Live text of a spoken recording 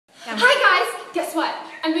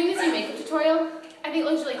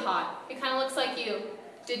really hot. It kind of looks like you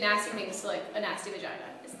did nasty things to like a nasty vagina.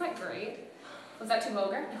 Isn't that great? Was that too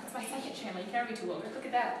vulgar? No, it's my second channel. You can't be too vulgar. Look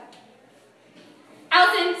at that.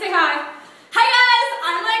 Allison, say hi. Hi guys!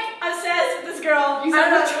 I'm like obsessed with this girl.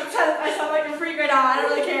 I sound like a freak right now. I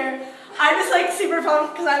don't really care. I'm just like super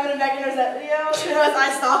pumped because I'm in a BloodyRosette video. Because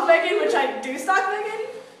I stalk Megan, which I do stalk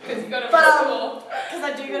Megan. Because you go to school. Because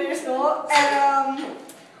I do go to your school. And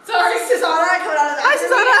sorry, Susanna coming out of that. Hi,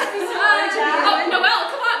 Susanna. Oh,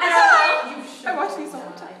 Noelle, come on. I watch these all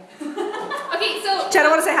the time. Okay, so.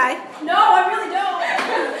 Jenna, want to say hi? No, I really don't.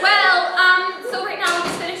 Well, so right now we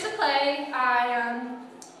just finished the play.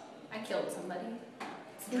 I killed somebody.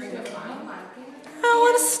 It's a dream of mine. I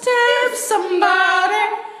want to stab somebody.